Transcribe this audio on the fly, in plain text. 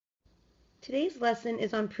Today's lesson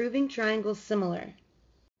is on proving triangles similar.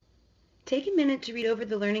 Take a minute to read over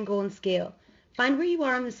the learning goal and scale. Find where you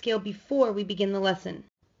are on the scale before we begin the lesson.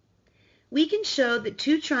 We can show that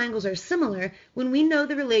two triangles are similar when we know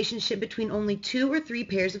the relationship between only 2 or 3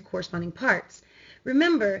 pairs of corresponding parts.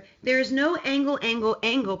 Remember, there is no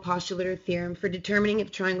angle postulate or theorem for determining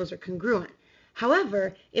if triangles are congruent.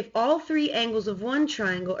 However, if all 3 angles of one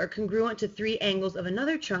triangle are congruent to 3 angles of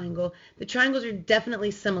another triangle, the triangles are definitely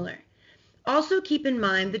similar. Also keep in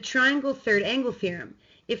mind the triangle third angle theorem.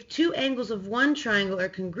 If 2 angles of one triangle are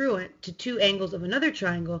congruent to 2 angles of another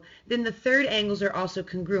triangle, then the third angles are also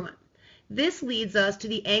congruent. This leads us to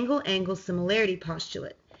the angle-angle similarity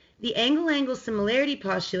postulate. The angle-angle similarity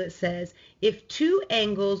postulate says if 2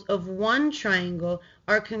 angles of one triangle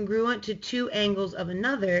are congruent to 2 angles of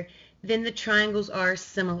another, then the triangles are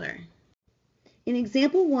similar. In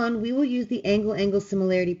example 1, we will use the angle-angle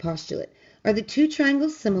similarity postulate. Are the 2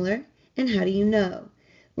 triangles similar? And how do you know?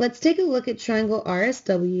 Let's take a look at triangle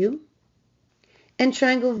RSW and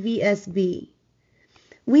triangle VSB.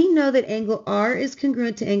 We know that angle R is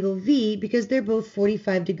congruent to angle V because they're both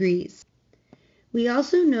 45 degrees. We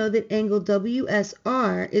also know that angle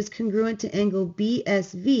WSR is congruent to angle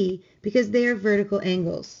BSV because they are vertical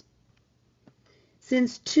angles.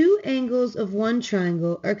 Since 2 angles of one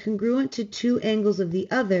triangle are congruent to 2 angles of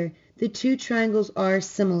the other, the 2 triangles are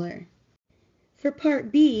similar. For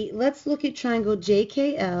part B, let's look at triangle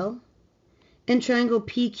JKL and triangle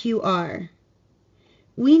PQR.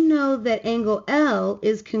 We know that angle L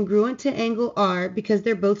is congruent to angle R because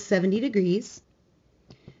they're both 70 degrees.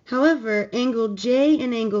 However, angle J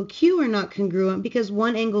and angle Q are not congruent because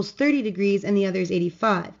one angle is 30 degrees and the other is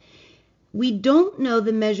 85. We don't know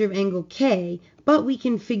the measure of angle K, but we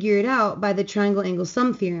can figure it out by the triangle angle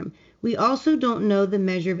sum theorem. We also don't know the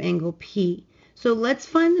measure of angle P. So let's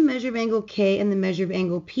find the measure of angle K and the measure of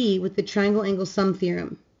angle P with the triangle angle sum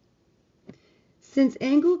theorem. Since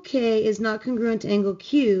angle K is not congruent to angle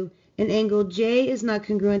Q and angle J is not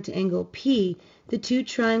congruent to angle P, the 2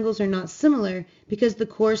 triangles are not similar because the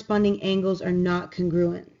corresponding angles are not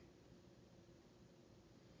congruent.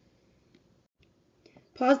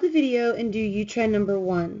 Pause the video and do you try number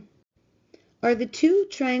 1. Are the 2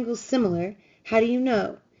 triangles similar? How do you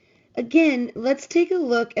know? Again, let's take a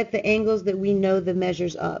look at the angles that we know the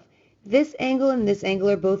measures of. This angle and this angle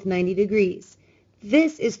are both 90 degrees.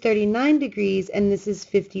 This is 39 degrees and this is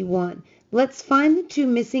 51. Let's find the 2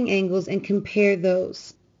 missing angles and compare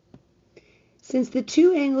those. Since the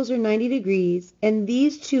 2 angles are 90 degrees and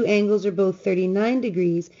these 2 angles are both 39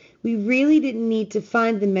 degrees, we really didn't need to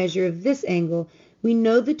find the measure of this angle. We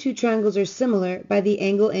know the 2 triangles are similar by the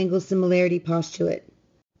angle-angle similarity postulate.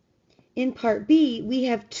 In part B, we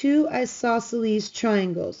have 2 isosceles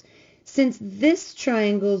triangles. Since this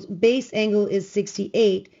triangle's base angle is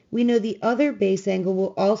 68, we know the other base angle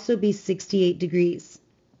will also be 68 degrees.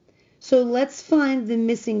 So let's find the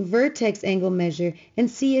missing vertex angle measure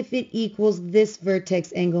and see if it equals this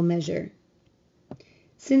vertex angle measure.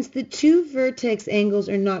 Since the 2 vertex angles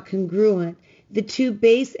are not congruent, the 2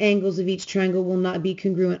 base angles of each triangle will not be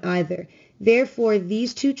congruent either. Therefore,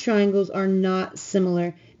 these 2 triangles are not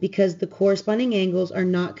similar because the corresponding angles are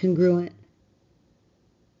not congruent.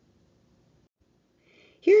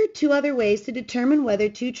 Here are 2 other ways to determine whether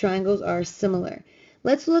 2 triangles are similar.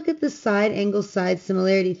 Let's look at the side angle side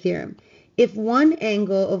similarity theorem. If one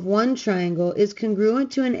angle of one triangle is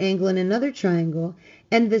congruent to an angle in another triangle,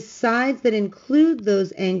 and the sides that include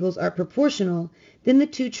those angles are proportional, then the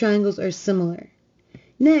 2 triangles are similar.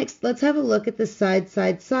 Next, let's have a look at the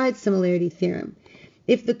side-side-side similarity theorem.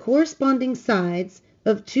 If the corresponding sides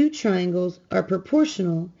of 2 triangles are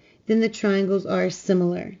proportional, then the triangles are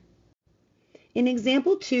similar. In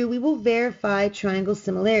example 2, we will verify triangle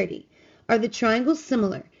similarity. Are the triangles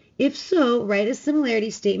similar? If so, write a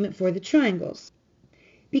similarity statement for the triangles.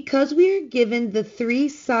 Because we are given the 3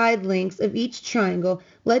 side lengths of each triangle,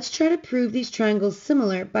 let's try to prove these triangles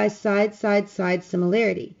similar by side-side-side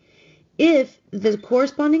similarity. If the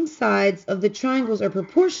corresponding sides of the triangles are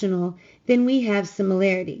proportional, then we have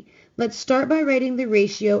similarity. Let's start by writing the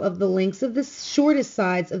ratio of the lengths of the shortest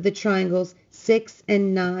sides of the triangles, 6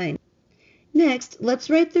 and 9. Next, let's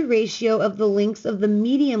write the ratio of the lengths of the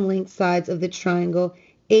medium length sides of the triangle,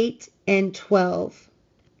 8 and 12.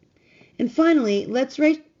 And finally, let's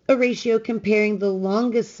write a ratio comparing the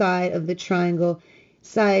longest side of the triangle,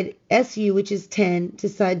 side SU, which is 10, to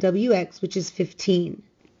side WX, which is 15.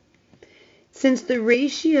 Since the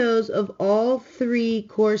ratios of all 3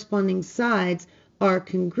 corresponding sides are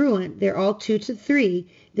congruent, they're all 2 to 3,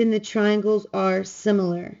 then the triangles are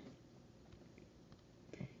similar.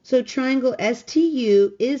 So triangle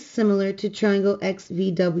STU is similar to triangle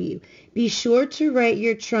XVW. Be sure to write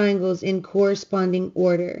your triangles in corresponding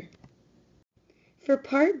order. For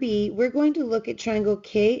part B, we're going to look at triangle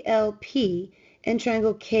KLP and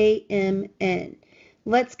triangle KMN.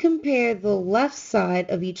 Let's compare the left side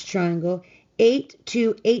of each triangle, 8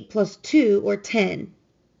 to 8 plus 2, or 10.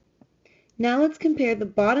 Now let's compare the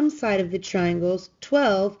bottom side of the triangles,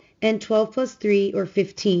 12 and 12 plus 3, or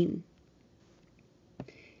 15.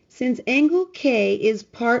 Since angle K is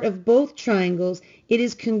part of both triangles, it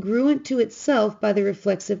is congruent to itself by the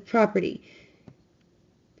reflexive property.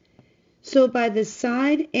 So by the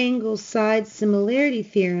side-angle-side similarity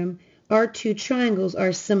theorem, our two triangles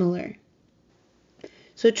are similar.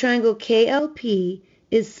 So triangle KLP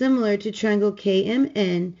is similar to triangle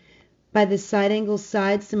KMN by the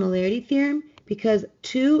side-angle-side similarity theorem because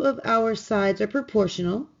two of our sides are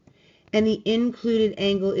proportional and the included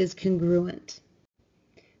angle is congruent.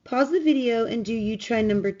 Pause the video and do you try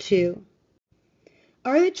number 2.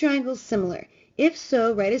 Are the triangles similar? If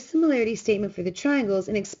so, write a similarity statement for the triangles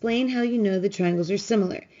and explain how you know the triangles are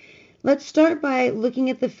similar. Let's start by looking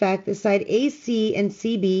at the fact that side AC and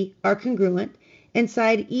CB are congruent and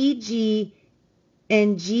side EG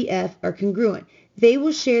and GF are congruent. They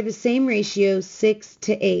will share the same ratio, 6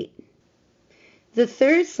 to 8. The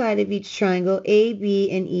third side of each triangle,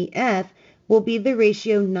 AB and EF, will be the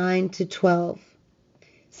ratio 9 to 12.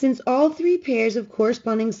 Since all three pairs of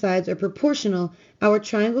corresponding sides are proportional, our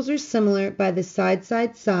triangles are similar by the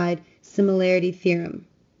side-side-side similarity theorem.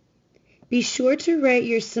 Be sure to write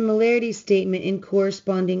your similarity statement in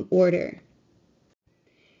corresponding order.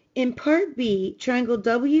 In part B, triangle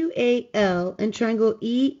WAL and triangle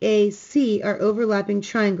EAC are overlapping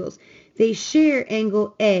triangles. They share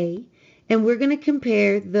angle A, and we're going to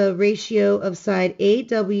compare the ratio of side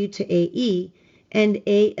AW to AE and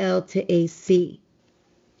AL to AC.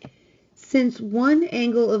 Since one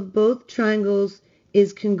angle of both triangles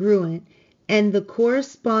is congruent and the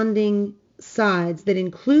corresponding sides that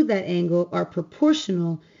include that angle are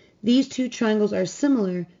proportional, these two triangles are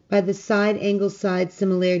similar by the side-angle-side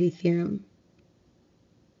similarity theorem.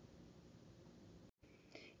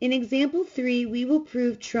 In example 3, we will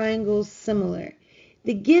prove triangles similar.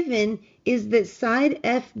 The given is that side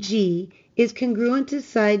FG is congruent to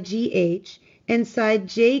side GH and side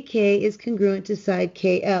JK is congruent to side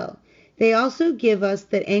KL. They also give us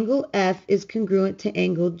that angle F is congruent to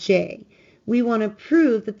angle J. We want to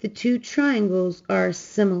prove that the two triangles are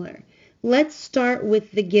similar. Let's start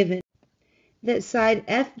with the given, that side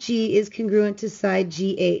FG is congruent to side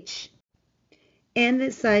GH, and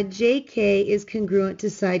that side JK is congruent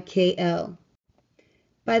to side KL.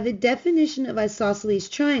 By the definition of isosceles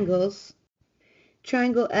triangles,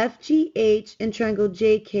 triangle FGH and triangle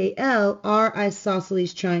JKL are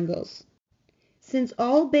isosceles triangles. Since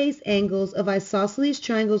all base angles of isosceles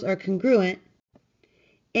triangles are congruent,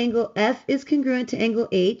 angle F is congruent to angle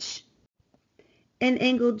H, and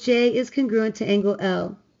angle J is congruent to angle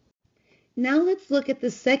L. Now let's look at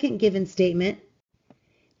the second given statement,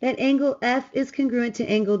 that angle F is congruent to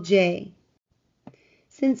angle J.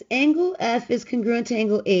 Since angle F is congruent to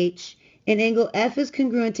angle H, and angle F is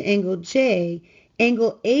congruent to angle J,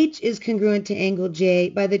 angle H is congruent to angle J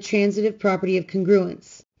by the transitive property of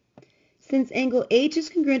congruence. Since angle H is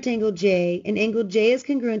congruent to angle J and angle J is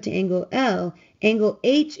congruent to angle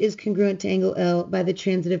H is congruent to angle L by the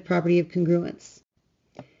transitive property of congruence.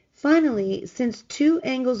 Finally, since two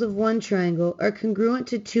angles of one triangle are congruent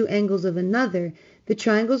to two angles of another, the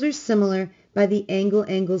triangles are similar by the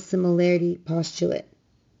angle-angle similarity postulate.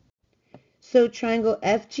 So triangle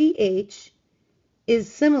FGH is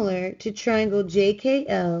similar to triangle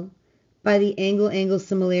JKL by the angle-angle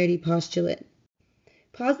similarity postulate.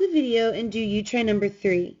 Pause the video and do you try number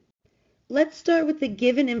 3. Let's start with the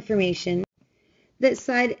given information that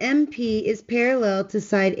side MP is parallel to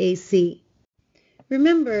side AC.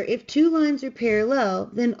 Remember, if two lines are parallel,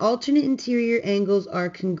 then alternate interior angles are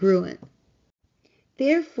congruent.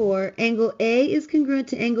 Therefore, angle A is congruent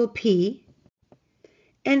to angle P,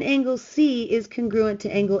 and angle C is congruent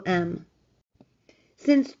to angle M.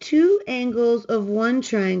 Since two angles of one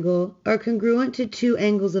triangle are congruent to two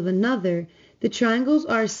angles of another, the triangles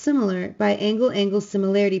are similar by angle-angle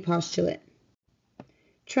similarity postulate.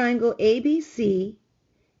 Triangle ABC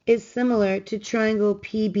is similar to triangle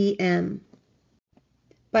PBM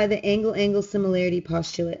by the angle-angle similarity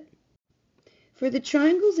postulate. For the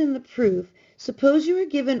triangles in the proof, suppose you are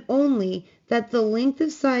given only that the length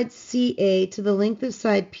of side CA to the length of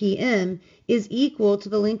side PM is equal to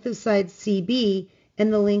the length of side CB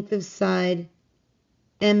and the length of side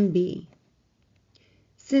MB.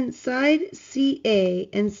 Since side CA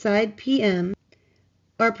and side PM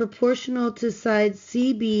are proportional to sides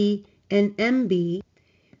CB and MB,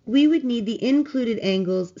 we would need the included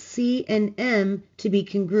angles C and M to be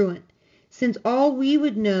congruent. Since all we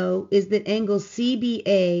would know is that angle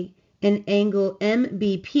CBA and angle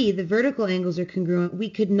MBP, the vertical angles, are congruent, we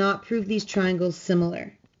could not prove these triangles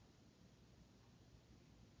similar.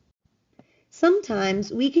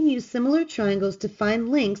 Sometimes we can use similar triangles to find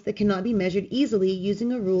lengths that cannot be measured easily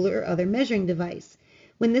using a ruler or other measuring device.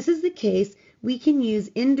 When this is the case, we can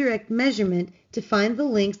use indirect measurement to find the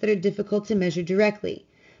lengths that are difficult to measure directly.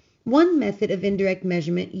 One method of indirect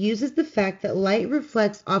measurement uses the fact that light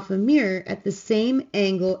reflects off a mirror at the same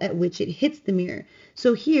angle at which it hits the mirror.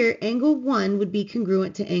 So here, angle 1 would be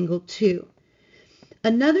congruent to angle 2.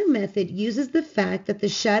 Another method uses the fact that the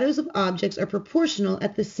shadows of objects are proportional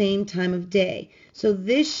at the same time of day. So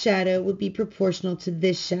this shadow would be proportional to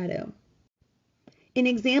this shadow. In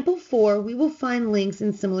example 4, we will find lengths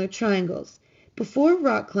in similar triangles. Before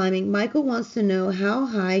rock climbing, Michael wants to know how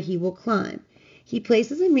high he will climb. He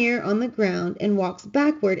places a mirror on the ground and walks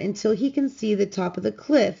backward until he can see the top of the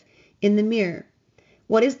cliff in the mirror.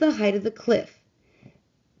 What is the height of the cliff?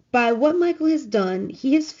 By what Michael has done,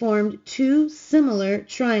 he has formed two similar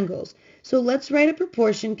triangles. So let's write a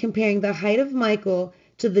proportion comparing the height of Michael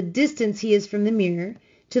to the distance he is from the mirror,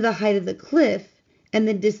 to the height of the cliff, and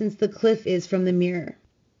the distance the cliff is from the mirror.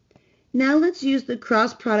 Now let's use the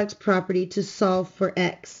cross products property to solve for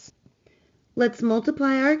x. Let's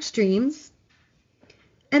multiply our extremes,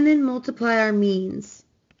 and then multiply our means.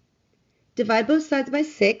 Divide both sides by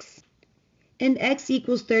 6, and x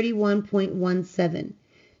equals 31.17.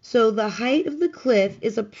 So the height of the cliff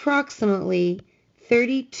is approximately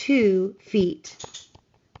 32 feet.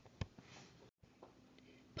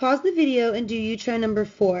 Pause the video and do you try number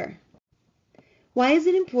 4. Why is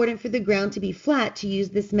it important for the ground to be flat to use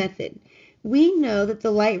this method? We know that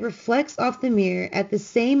the light reflects off the mirror at the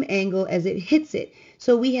same angle as it hits it,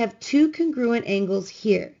 so we have two congruent angles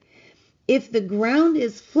here. If the ground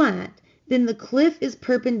is flat, then the cliff is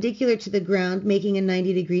perpendicular to the ground, making a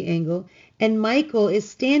 90-degree angle, and Michael is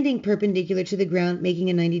standing perpendicular to the ground, making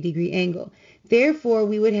a 90-degree angle. Therefore,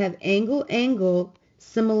 we would have angle-angle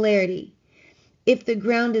similarity. If the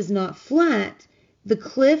ground is not flat, the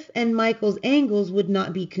cliff and Michael's angles would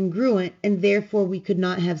not be congruent, and therefore we could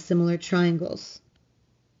not have similar triangles.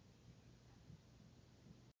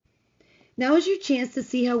 Now is your chance to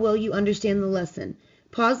see how well you understand the lesson.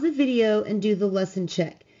 Pause the video and do the lesson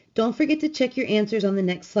check. Don't forget to check your answers on the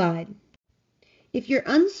next slide. If you're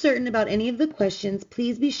uncertain about any of the questions,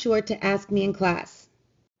 please be sure to ask me in class.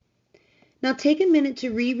 Now take a minute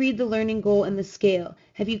to reread the learning goal and the scale.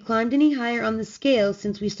 Have you climbed any higher on the scale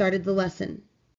since we started the lesson?